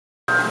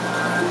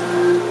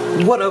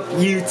What up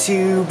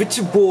YouTube, it's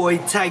your boy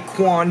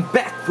Taekwon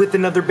back with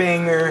another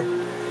banger.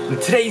 In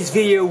today's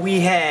video we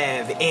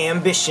have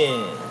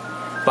Ambition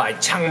by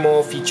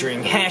Changmo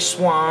featuring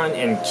Hashwan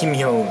and Kim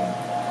Hyun.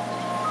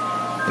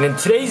 And in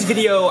today's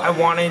video I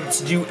wanted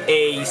to do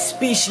a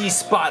species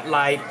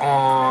spotlight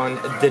on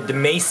the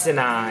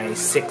Demasoni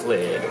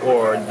cichlid,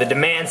 or the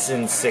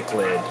Demanson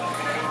cichlid,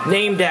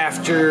 named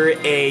after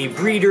a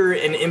breeder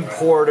and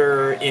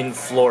importer in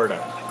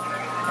Florida.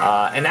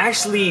 And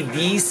actually,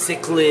 these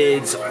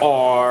cichlids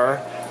are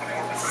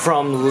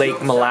from Lake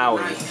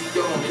Malawi.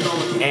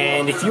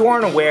 And if you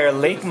aren't aware,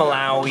 Lake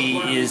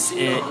Malawi is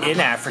in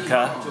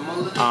Africa,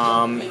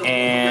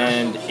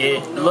 and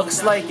it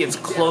looks like it's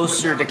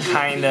closer to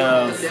kind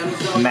of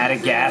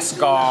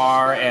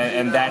Madagascar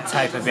and that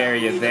type of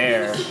area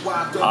there.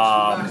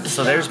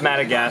 So there's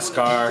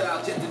Madagascar,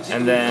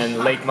 and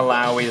then Lake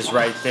Malawi is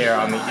right there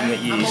in the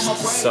east.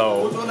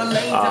 So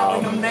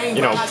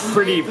you know,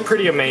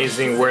 pretty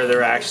amazing where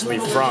they're actually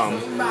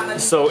from.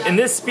 So in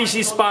this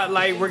species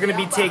spotlight, we're going to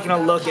be taking a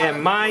look at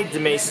my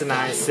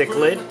Demasoni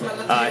cichlid.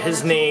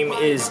 His name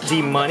is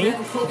DEMASONI,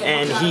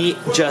 and he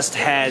just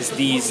has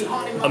these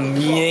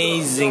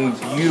amazing,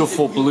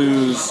 beautiful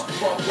blues,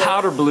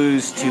 powder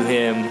blues to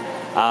him,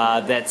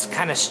 that's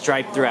kind of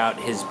striped throughout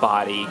his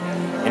body.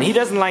 And he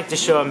doesn't like to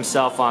show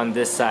himself on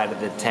this side of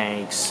the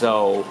tank,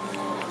 so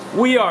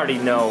we already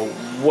know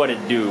what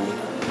it do.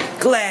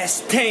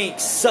 Glass tank,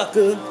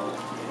 sucker!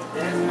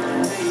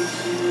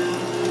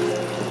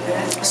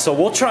 So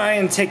we'll try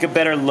and take a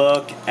better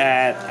look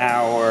at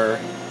our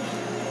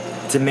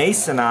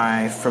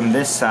Demasoni from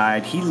this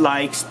side. He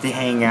likes to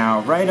hang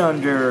out right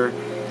under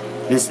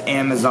this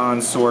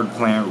Amazon sword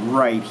plant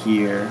right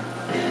here.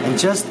 And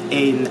just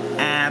an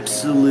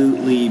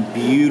absolutely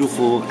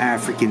beautiful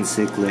African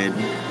cichlid.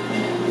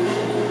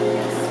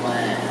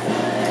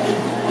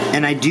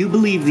 And I do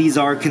believe these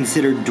are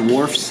considered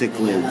dwarf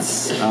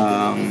cichlids,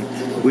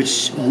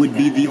 which would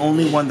be the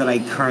only one that I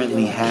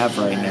currently have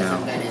right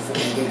now.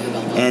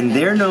 And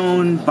they're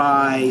known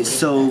by,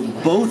 so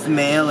both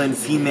male and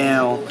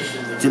female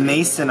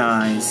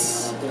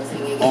Demasonis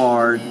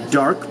are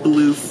dark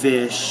blue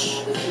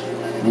fish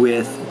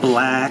with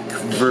black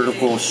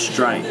vertical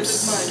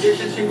stripes.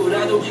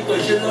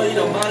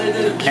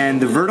 And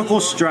the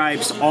vertical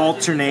stripes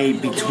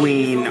alternate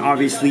between,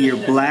 obviously, your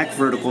black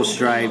vertical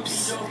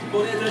stripes,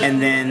 and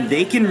then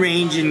they can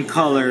range in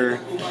color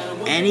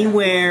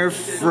anywhere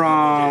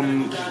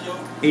from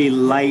a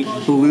light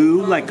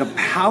blue, like a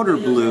powder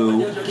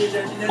blue,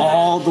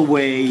 all the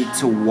way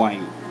to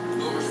white.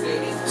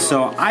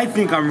 So I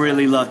think I'm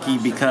really lucky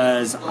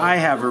because I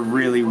have a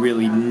really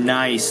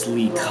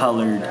nicely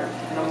colored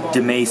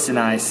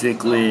Demasoni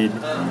cichlid,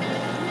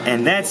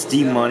 and that's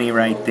DEMASONI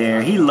right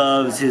there. He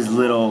loves his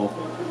little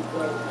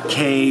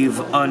cave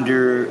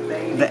under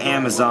the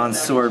Amazon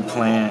sword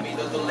plant,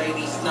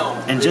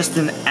 and just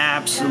an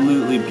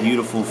absolutely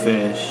beautiful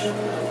fish.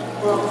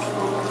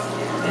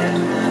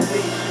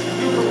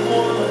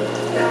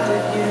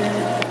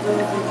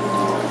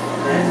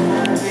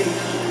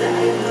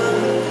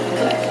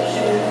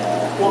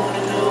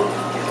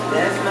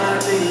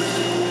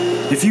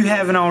 If you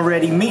haven't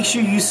already, make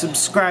sure you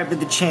subscribe to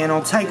the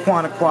channel,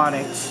 Taekwon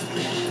Aquatics.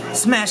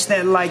 Smash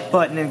that like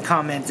button and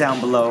comment down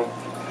below.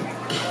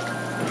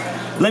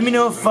 Let me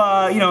know if,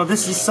 you know,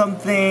 this is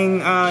something,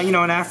 you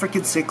know, an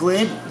African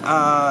cichlid,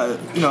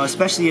 you know,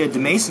 especially a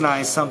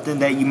Demasoni, is something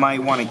that you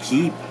might want to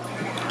keep.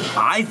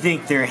 I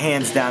think they're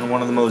hands down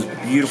one of the most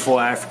beautiful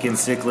African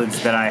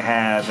cichlids that I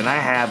have, and I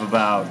have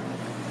about,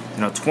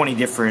 you know, 20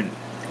 different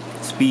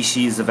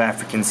species of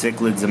African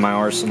cichlids in my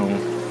arsenal,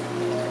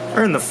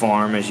 or in the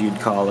farm as you'd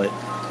call it.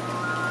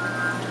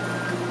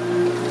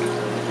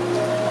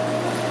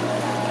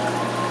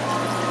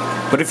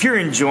 But if you're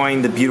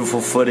enjoying the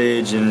beautiful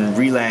footage and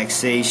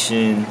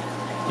relaxation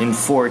in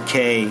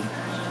 4K,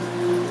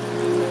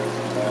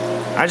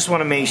 I just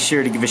want to make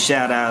sure to give a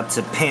shout out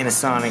to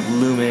Panasonic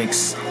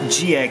Lumix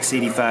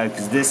GX85,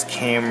 because this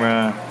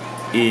camera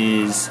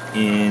is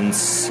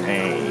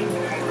insane.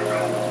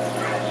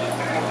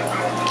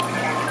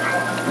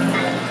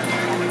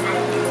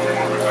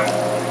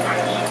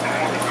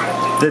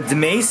 The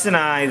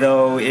Demasoni,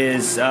 though,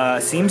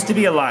 seems to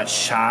be a lot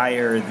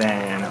shyer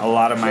than a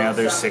lot of my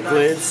other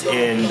cichlids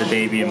in the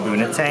baby and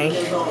Buna tank.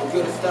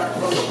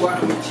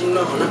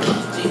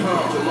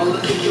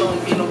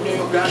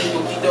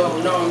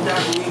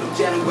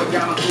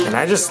 And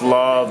I just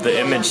love the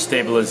image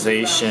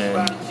stabilization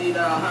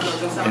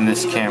in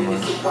this camera.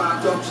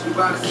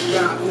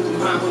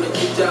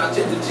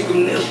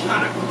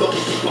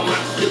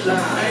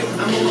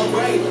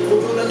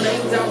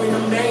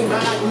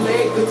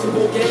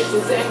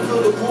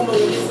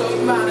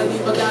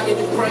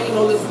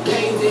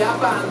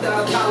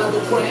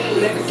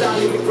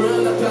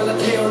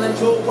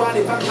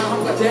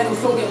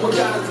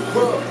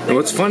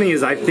 What's funny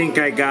is I think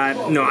I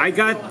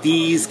got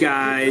these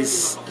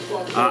guys.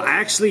 I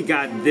actually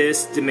got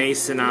this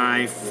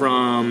Demasoni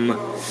from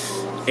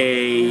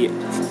a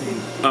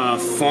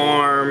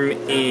farm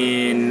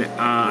in,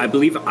 I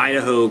believe,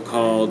 Idaho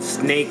called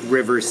Snake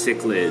River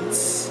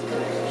Cichlids.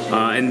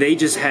 And they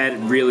just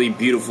had really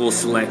beautiful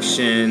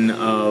selection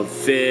of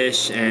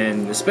fish,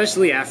 and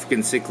especially African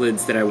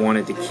cichlids that I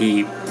wanted to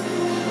keep.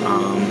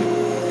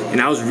 And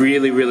I was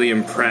really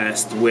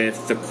impressed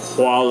with the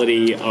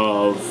quality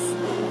of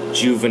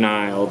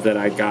juvenile that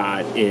I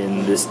got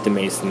in this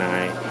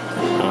Demasoni.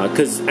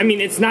 Because, I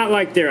mean, it's not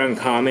like they're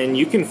uncommon.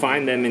 You can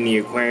find them in the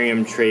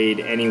aquarium trade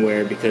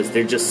anywhere because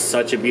they're just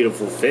such a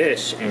beautiful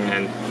fish,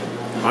 and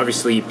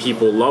obviously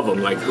people love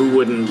them. Like, who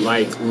wouldn't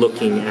like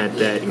looking at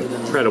that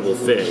incredible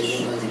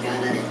fish?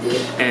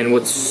 And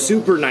what's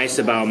super nice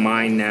about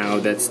mine now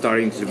that's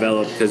starting to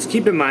develop, because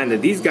keep in mind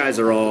that these guys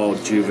are all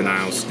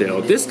juvenile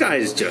still. This guy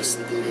is just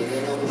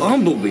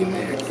bumblebee,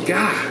 man.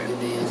 God.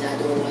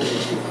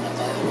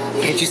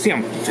 Can't you see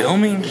I'm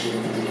filming?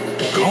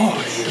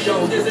 Gosh.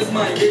 But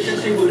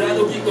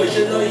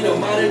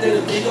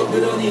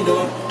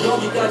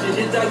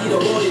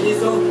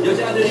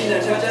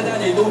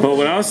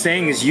what I was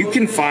saying is you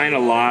can find a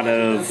lot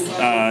of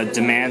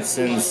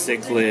Demanson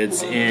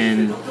cichlids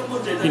in,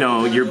 you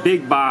know, your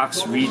big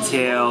box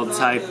retail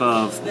type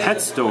of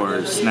pet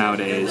stores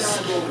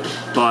nowadays.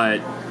 But,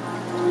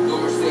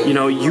 you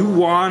know, you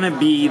want to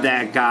be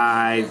that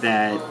guy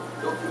that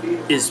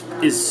is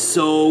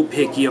so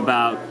picky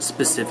about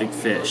specific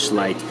fish.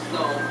 Like,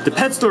 the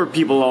pet store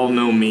people all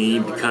know me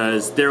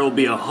because there will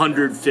be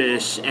 100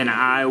 fish and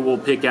I will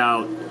pick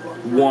out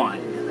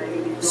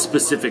one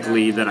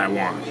specifically that I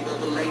want.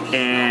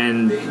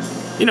 And,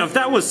 you know, if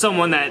that was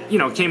someone that, you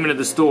know, came into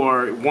the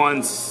store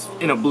once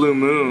in a blue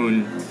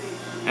moon,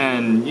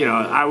 and, you know,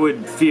 I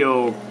would be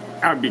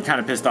kind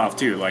of pissed off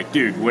too. Like,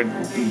 dude, let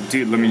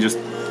me just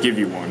give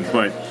you one.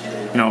 But,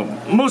 you know,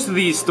 most of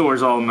these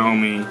stores all know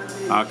me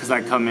because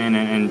I come in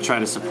and try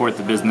to support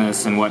the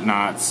business and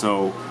whatnot.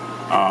 So,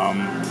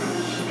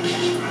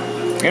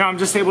 you know, I'm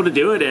just able to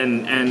do it,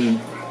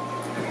 and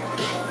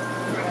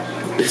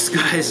this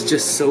guy is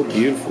just so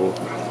beautiful.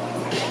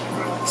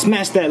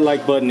 Smash that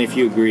like button if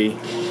you agree.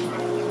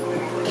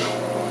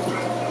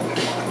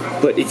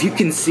 But if you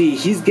can see,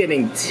 he's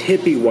getting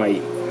tippy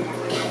white.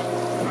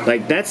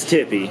 Like, that's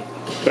tippy,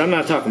 but I'm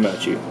not talking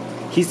about you.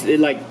 He's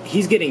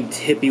getting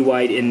tippy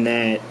white in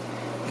that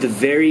the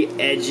very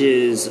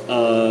edges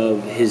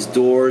of his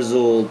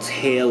dorsal,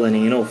 tail, and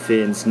anal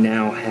fins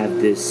now have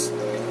this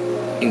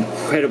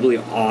incredibly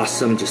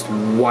awesome, just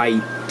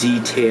white,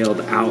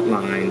 detailed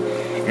outline.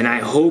 And I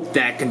hope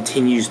that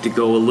continues to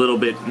go a little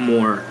bit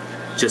more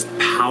just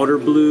powder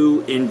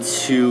blue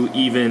into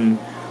even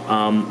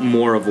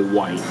more of a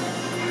white.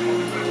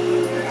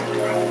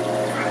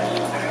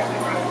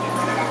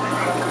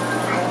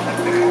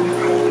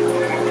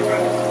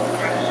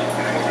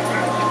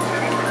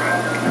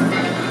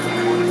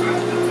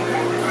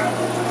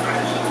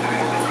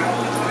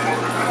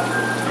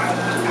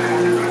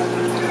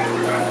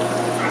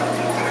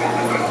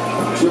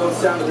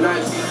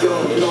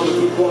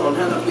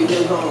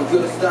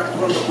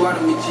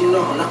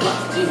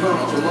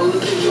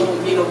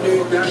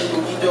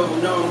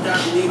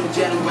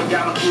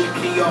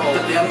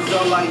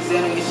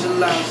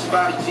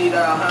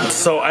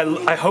 So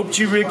I hope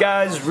you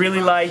guys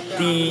really liked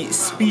the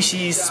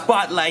species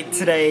spotlight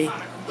today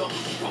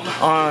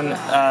on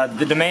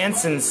the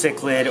Demanson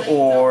cichlid,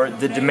 or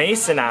the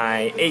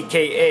Demasoni,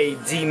 aka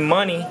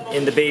D-Money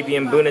in the baby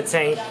and Buna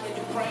tank.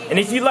 And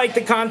if you like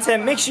the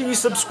content, make sure you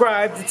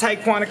subscribe to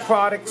Taekwon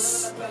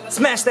Aquatics,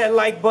 smash that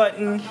like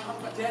button,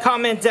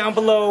 comment down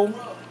below,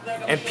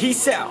 and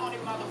peace out.